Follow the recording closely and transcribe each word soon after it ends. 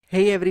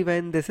Hey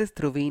everyone, this is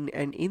Dhruveen,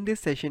 and in this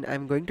session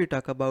I'm going to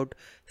talk about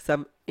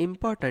some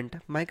important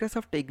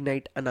Microsoft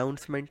Ignite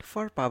announcement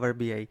for Power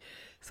BI.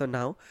 So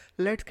now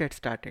let's get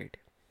started.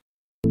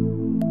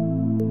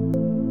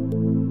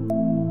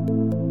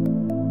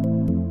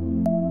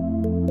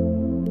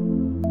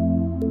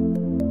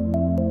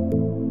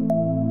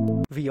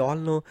 We all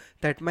know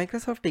that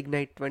Microsoft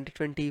Ignite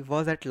 2020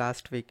 was at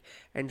last week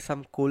and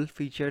some cool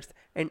features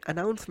and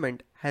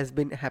announcement has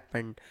been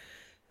happened.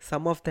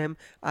 Some of them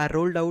are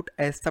rolled out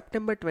as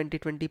September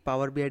 2020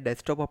 Power BI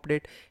desktop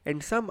update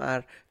and some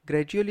are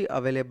gradually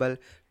available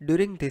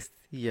during this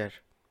year.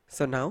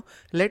 So now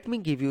let me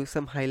give you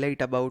some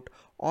highlight about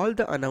all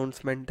the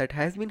announcement that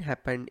has been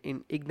happened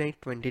in Ignite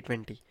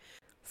 2020.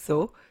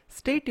 So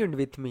stay tuned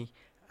with me.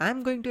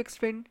 I'm going to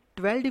explain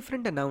 12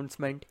 different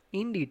announcement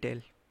in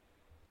detail.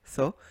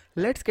 So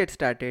let's get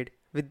started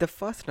with the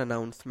first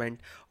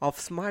announcement of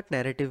Smart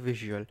Narrative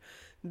Visual.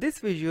 This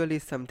visual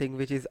is something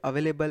which is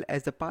available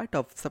as a part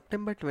of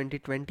September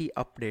 2020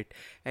 update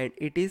and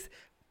it is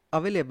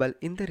available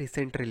in the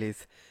recent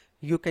release.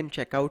 You can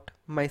check out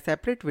my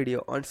separate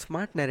video on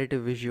Smart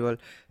Narrative Visual.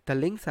 The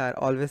links are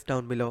always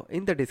down below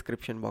in the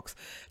description box.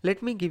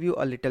 Let me give you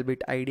a little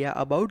bit idea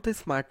about the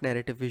Smart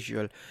Narrative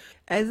Visual.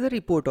 As a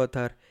report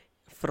author,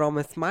 from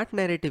a Smart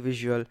Narrative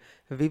Visual,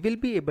 we will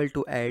be able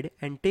to add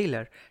and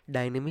tailor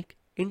dynamic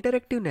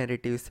interactive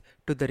narratives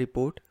to the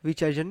report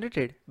which are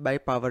generated by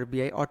Power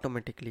BI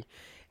automatically.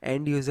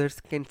 End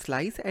users can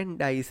slice and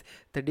dice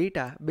the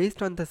data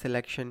based on the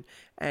selection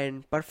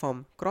and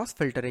perform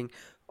cross-filtering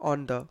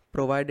on the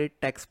provided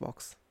text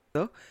box.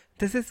 So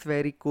this is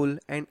very cool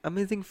and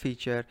amazing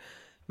feature.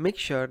 Make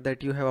sure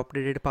that you have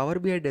updated Power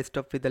BI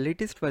desktop with the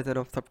latest version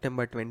of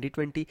September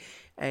 2020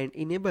 and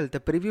enable the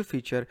preview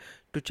feature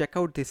to check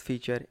out this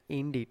feature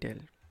in detail.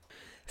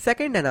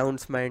 Second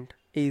announcement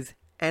is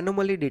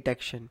anomaly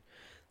detection.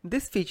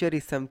 This feature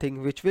is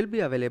something which will be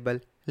available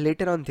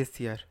later on this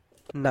year.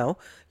 Now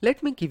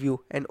let me give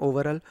you an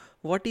overall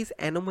what is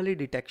anomaly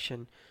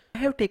detection. I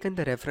have taken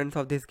the reference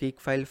of this geek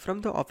file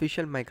from the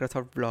official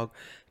Microsoft blog.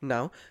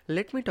 Now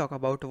let me talk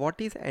about what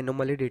is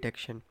anomaly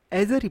detection.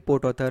 As a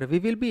report author, we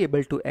will be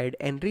able to add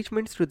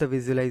enrichments to the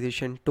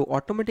visualization to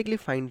automatically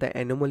find the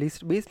anomalies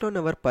based on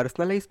our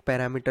personalized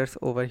parameters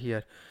over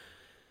here.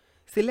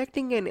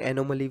 Selecting an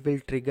anomaly will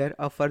trigger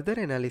a further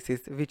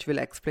analysis which will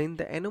explain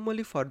the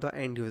anomaly for the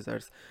end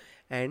users,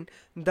 and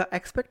the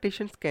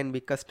expectations can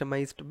be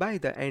customized by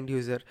the end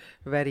user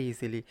very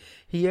easily.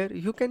 Here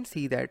you can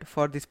see that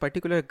for this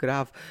particular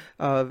graph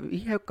we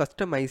have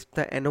customized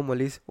the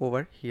anomalies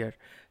over here,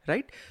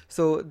 right?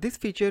 So this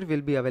feature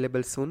will be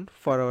available soon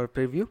for our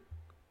preview.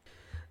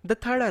 The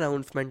third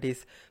announcement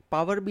is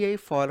Power BI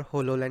for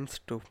HoloLens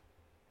 2.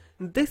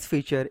 This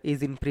feature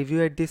is in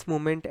preview at this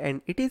moment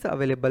and it is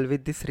available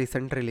with this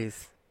recent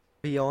release.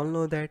 We all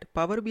know that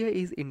Power BI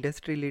is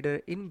industry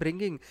leader in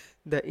bringing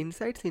the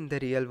insights in the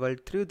real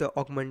world through the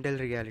augmented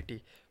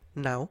reality.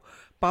 Now,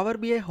 Power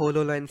BI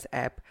HoloLens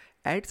app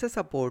adds a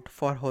support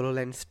for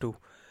HoloLens 2.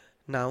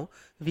 Now,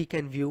 we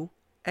can view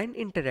and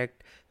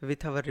interact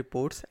with our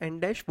reports and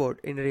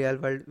dashboard in real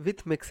world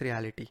with mixed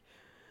reality.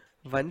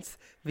 Once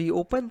we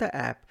open the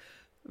app,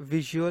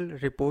 visual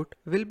report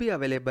will be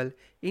available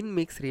in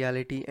mixed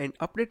reality and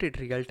updated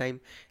real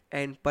time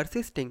and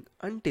persisting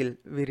until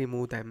we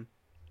remove them.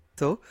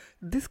 So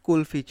this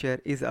cool feature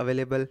is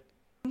available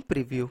in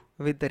preview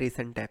with the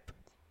recent app.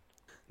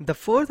 The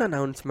fourth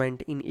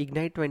announcement in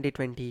Ignite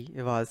 2020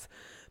 was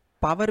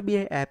Power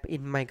BI app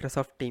in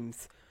Microsoft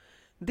Teams.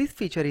 This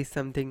feature is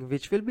something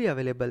which will be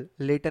available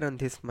later on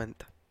this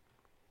month.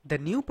 The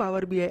new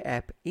Power BI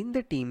app in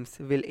the Teams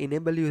will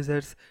enable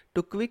users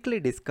to quickly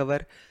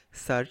discover,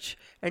 search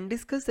and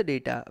discuss the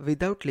data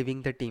without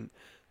leaving the team.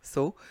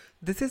 So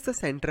this is the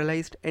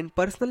centralized and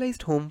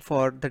personalized home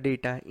for the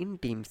data in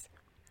Teams.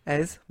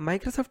 As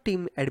Microsoft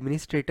Team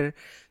Administrator,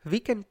 we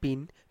can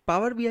pin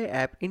Power BI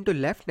app into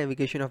left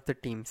navigation of the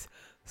Teams.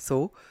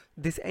 So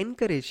this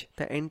encourages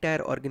the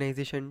entire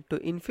organization to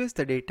infuse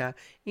the data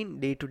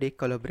in day-to-day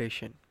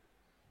collaboration.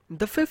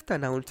 The fifth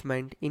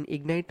announcement in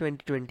Ignite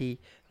 2020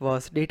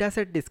 was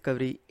dataset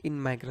discovery in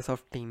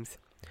Microsoft Teams.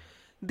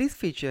 This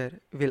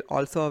feature will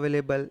also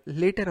available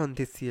later on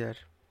this year.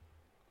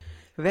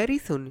 Very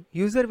soon,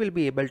 user will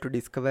be able to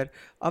discover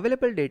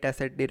available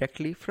dataset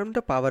directly from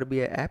the Power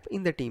BI app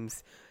in the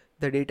Teams.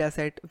 The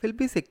dataset will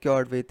be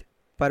secured with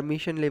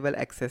permission level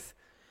access,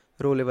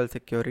 row level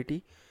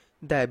security,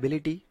 the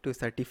ability to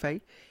certify,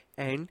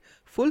 and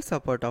full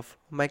support of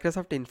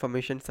Microsoft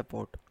Information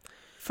Support.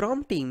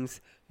 From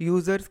Teams,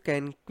 users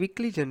can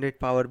quickly generate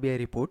Power BI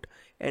report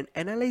and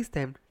analyze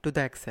them to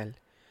the Excel.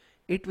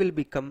 It will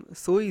become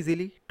so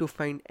easily to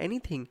find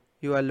anything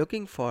you are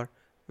looking for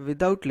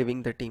without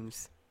leaving the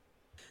Teams.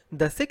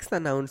 The sixth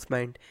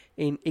announcement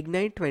in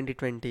Ignite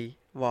 2020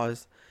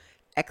 was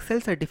Excel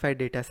certified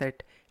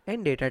dataset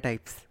and data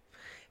types.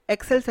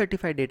 Excel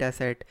certified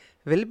dataset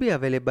will be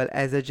available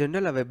as a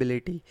general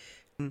availability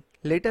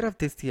later of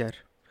this year,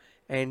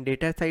 and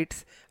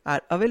datasets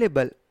are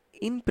available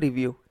in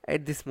preview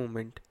at this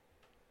moment.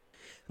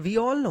 We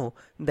all know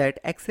that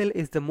Excel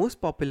is the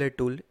most popular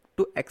tool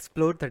to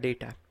explore the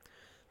data.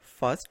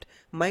 First,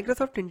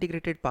 Microsoft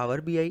integrated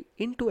Power BI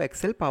into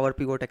Excel Power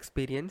Pivot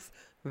experience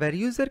where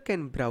user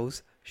can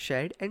browse,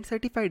 shade and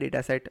certify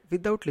dataset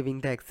without leaving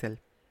the Excel.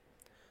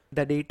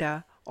 The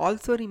data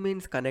also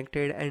remains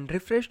connected and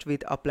refreshed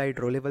with applied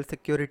row-level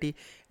security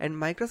and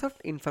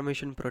Microsoft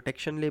Information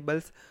Protection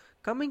labels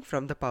coming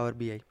from the Power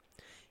BI.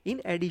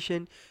 In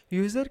addition,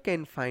 user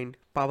can find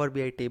Power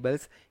BI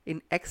tables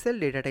in Excel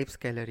data types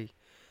gallery.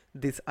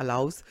 This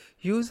allows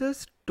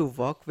users to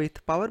work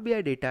with Power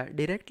BI data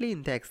directly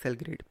in the Excel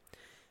grid.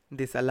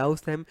 This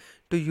allows them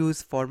to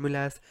use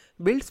formulas,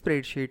 build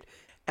spreadsheet,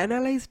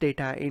 analyze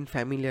data in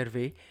familiar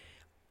way,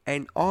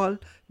 and all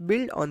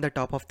build on the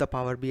top of the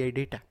Power BI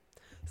data.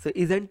 So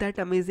isn't that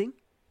amazing?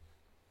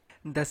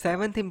 The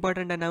seventh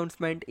important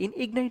announcement in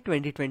Ignite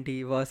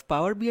 2020 was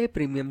Power BI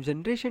Premium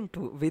Generation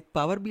 2 with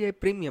Power BI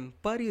Premium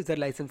per user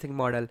licensing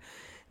model.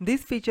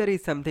 This feature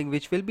is something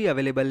which will be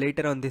available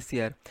later on this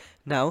year.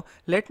 Now,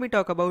 let me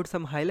talk about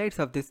some highlights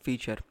of this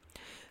feature.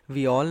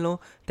 We all know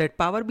that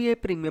Power BI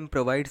Premium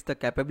provides the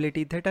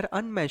capability that are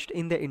unmatched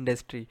in the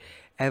industry.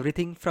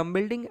 Everything from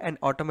building and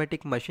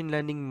automatic machine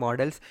learning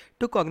models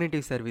to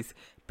cognitive service,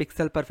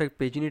 pixel perfect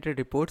paginated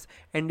reports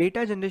and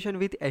data generation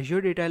with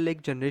Azure Data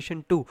Lake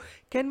Generation 2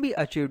 can be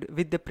achieved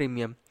with the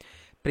Premium.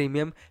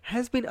 Premium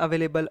has been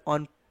available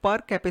on per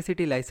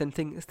capacity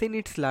licensing since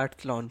its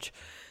last launch.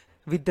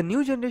 With the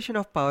new generation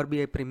of Power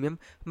BI Premium,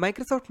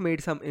 Microsoft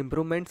made some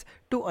improvements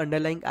to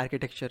underlying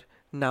architecture.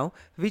 Now,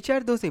 which are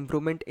those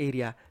improvement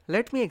area?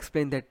 Let me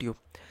explain that to you.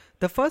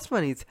 The first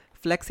one is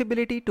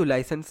flexibility to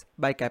license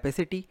by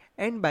capacity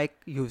and by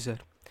user.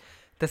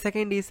 The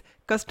second is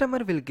customer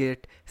will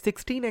get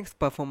 16x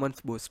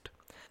performance boost.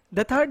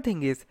 The third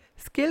thing is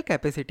scale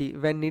capacity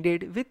when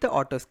needed with the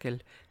auto scale.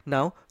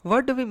 Now,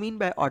 what do we mean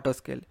by auto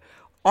scale?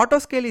 Auto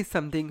scale is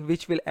something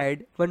which will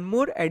add one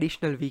more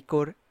additional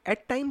vCore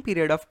at time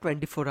period of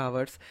 24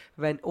 hours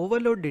when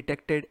overload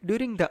detected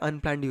during the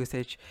unplanned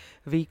usage.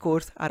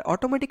 vCores are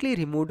automatically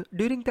removed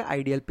during the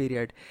ideal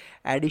period.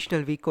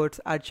 Additional vCores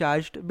are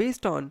charged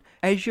based on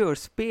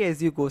Azure's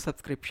pay-as-you-go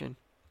subscription.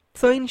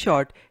 So in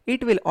short,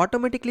 it will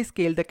automatically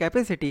scale the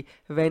capacity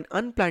when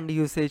unplanned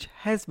usage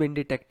has been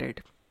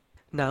detected.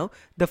 Now,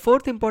 the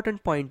fourth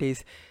important point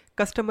is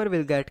customer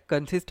will get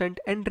consistent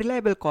and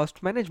reliable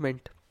cost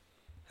management.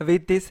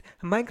 With this,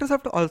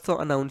 Microsoft also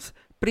announced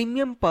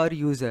Premium per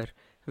user,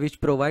 which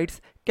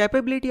provides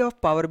capability of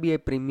Power BI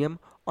Premium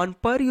on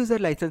per user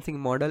licensing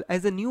model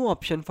as a new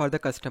option for the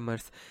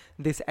customers.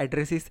 This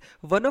addresses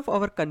one of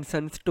our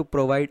concerns to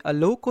provide a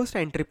low cost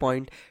entry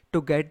point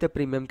to get the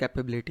premium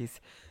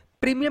capabilities.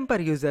 Premium per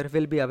user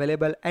will be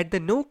available at the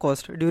no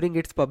cost during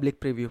its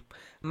public preview.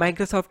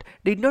 Microsoft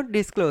did not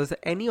disclose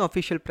any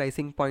official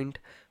pricing point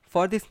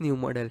for this new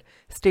model.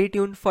 Stay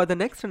tuned for the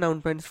next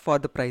announcements for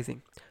the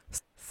pricing.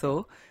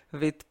 So,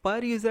 with per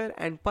user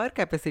and per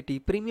capacity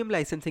premium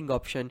licensing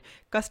option,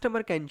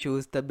 customer can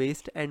choose the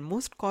best and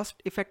most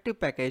cost-effective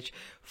package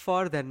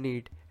for their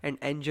need and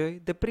enjoy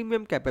the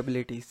premium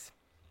capabilities.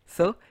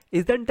 So,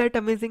 isn't that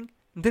amazing?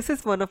 This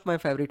is one of my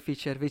favorite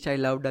feature which I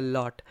loved a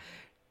lot.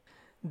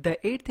 The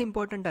eighth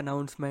important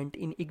announcement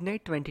in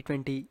Ignite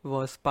 2020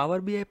 was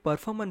Power BI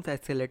Performance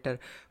Accelerator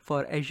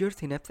for Azure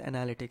Synapse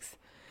Analytics.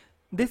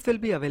 This will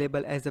be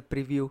available as a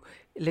preview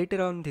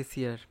later on this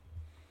year.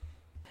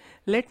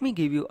 Let me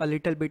give you a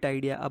little bit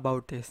idea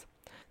about this.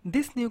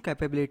 This new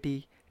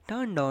capability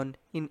turned on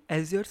in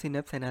Azure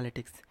Synapse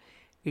Analytics.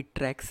 It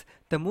tracks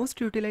the most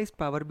utilized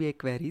Power BI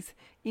queries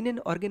in an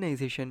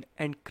organization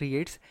and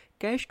creates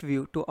cached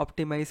view to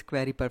optimize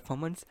query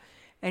performance,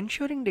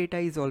 ensuring data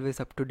is always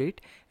up to date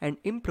and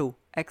improve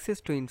access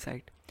to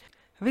insight.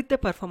 With the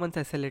Performance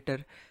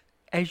Accelerator,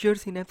 Azure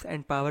Synapse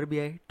and Power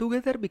BI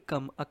together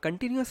become a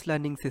continuous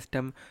learning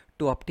system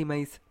to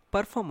optimize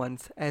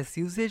performance as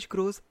usage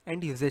grows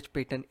and usage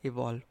pattern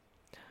evolve.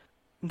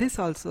 This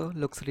also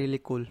looks really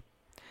cool.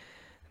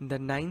 The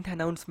ninth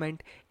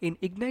announcement in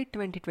Ignite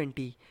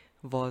 2020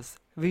 was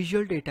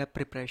Visual Data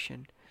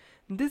Preparation.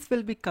 This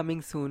will be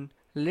coming soon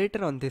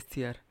later on this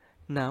year.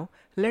 Now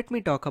let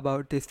me talk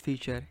about this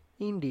feature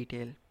in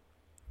detail.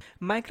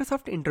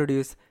 Microsoft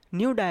introduced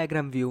new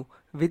diagram view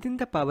within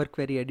the Power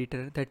Query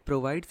Editor that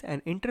provides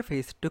an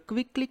interface to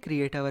quickly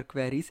create our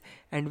queries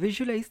and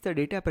visualize the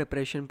data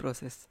preparation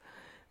process.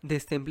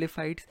 This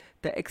simplifies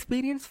the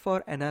experience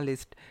for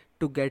analysts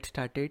to get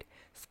started,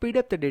 speed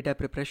up the data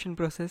preparation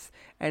process,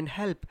 and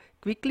help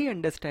quickly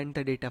understand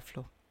the data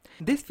flow.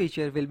 This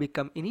feature will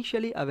become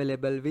initially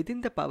available within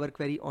the Power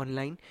Query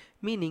Online,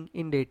 meaning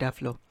in data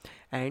flow,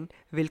 and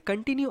will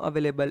continue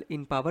available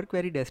in Power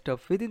Query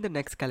Desktop within the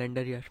next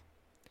calendar year.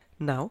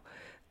 Now,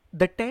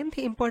 the 10th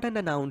important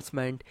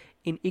announcement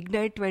in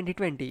Ignite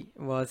 2020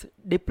 was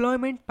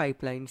deployment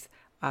pipelines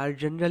are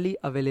generally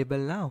available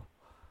now.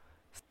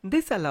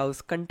 This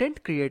allows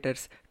content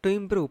creators to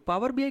improve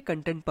Power BI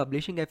content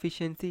publishing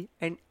efficiency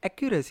and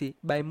accuracy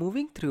by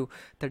moving through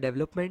the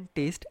development,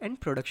 test,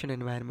 and production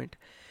environment.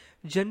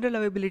 General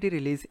availability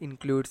release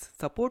includes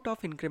support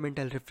of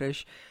incremental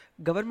refresh,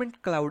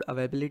 government cloud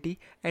availability,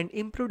 and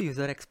improved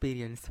user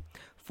experience.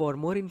 For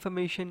more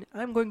information,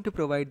 I'm going to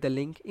provide the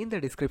link in the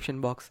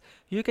description box.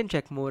 You can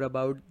check more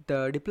about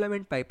the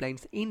deployment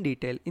pipelines in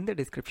detail in the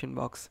description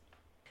box.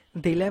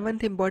 The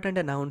 11th important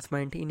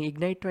announcement in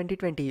Ignite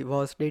 2020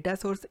 was Data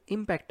Source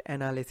Impact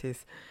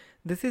Analysis.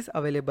 This is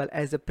available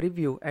as a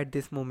preview at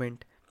this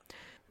moment.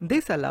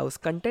 This allows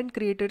content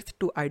creators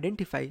to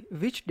identify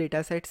which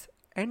datasets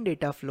and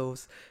data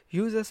flows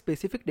use a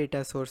specific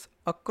data source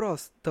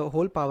across the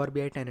whole Power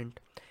BI tenant,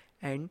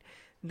 and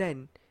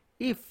then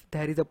if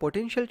there is a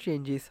potential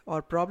changes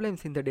or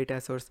problems in the data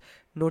source,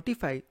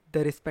 notify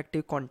the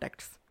respective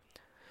contacts.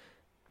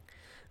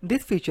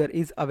 This feature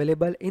is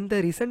available in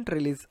the recent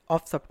release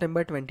of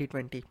September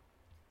 2020.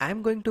 I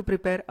am going to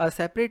prepare a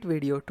separate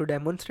video to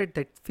demonstrate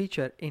that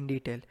feature in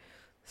detail,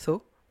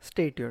 so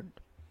stay tuned.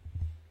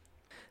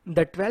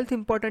 The 12th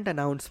important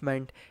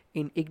announcement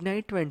in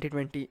Ignite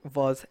 2020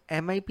 was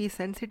MIP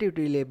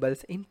sensitivity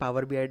labels in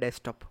Power BI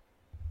Desktop.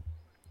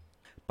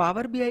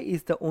 Power BI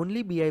is the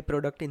only BI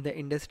product in the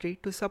industry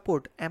to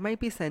support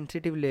MIP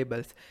sensitive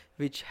labels,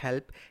 which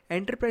help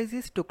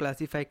enterprises to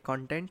classify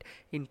content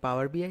in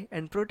Power BI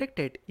and protect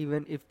it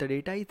even if the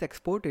data is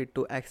exported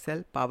to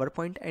Excel,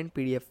 PowerPoint and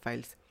PDF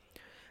files.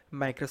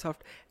 Microsoft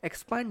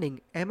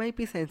expanding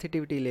MIP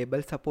sensitivity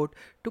label support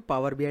to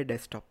Power BI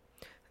Desktop.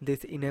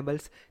 This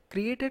enables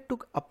creator to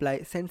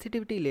apply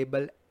sensitivity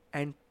label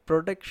and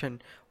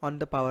protection on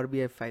the Power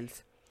BI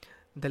files.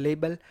 The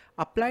label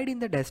applied in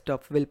the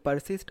desktop will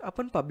persist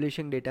upon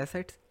publishing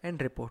datasets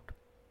and report.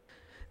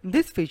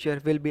 This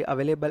feature will be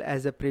available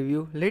as a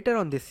preview later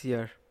on this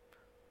year.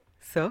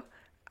 So,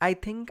 I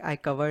think I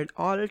covered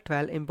all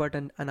 12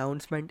 important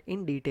announcements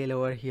in detail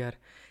over here.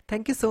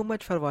 Thank you so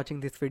much for watching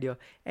this video,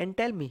 and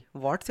tell me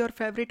what's your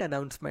favorite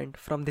announcement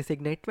from this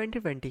Ignite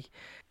 2020.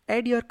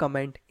 Add your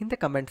comment in the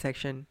comment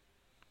section.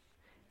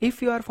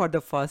 If you are for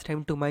the first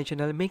time to my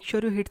channel, make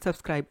sure you hit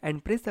subscribe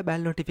and press the bell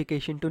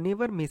notification to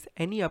never miss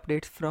any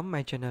updates from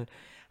my channel.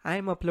 I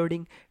am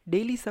uploading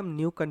daily some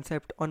new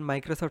concept on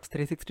Microsoft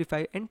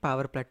 365 and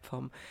Power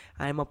Platform.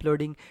 I am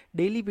uploading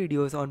daily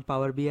videos on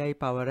Power BI,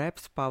 Power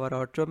Apps, Power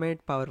Automate,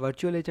 Power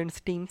Virtual Agents,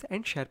 Teams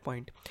and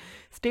SharePoint.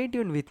 Stay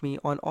tuned with me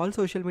on all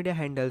social media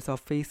handles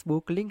of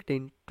Facebook,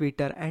 LinkedIn,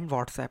 Twitter and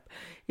WhatsApp.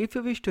 If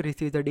you wish to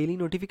receive the daily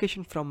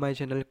notification from my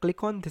channel,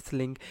 click on this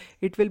link.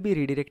 It will be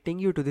redirecting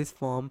you to this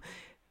form.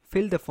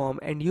 Fill the form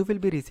and you will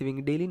be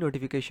receiving daily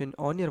notification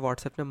on your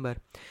WhatsApp number.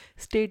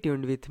 Stay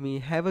tuned with me.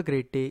 Have a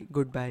great day.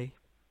 Goodbye.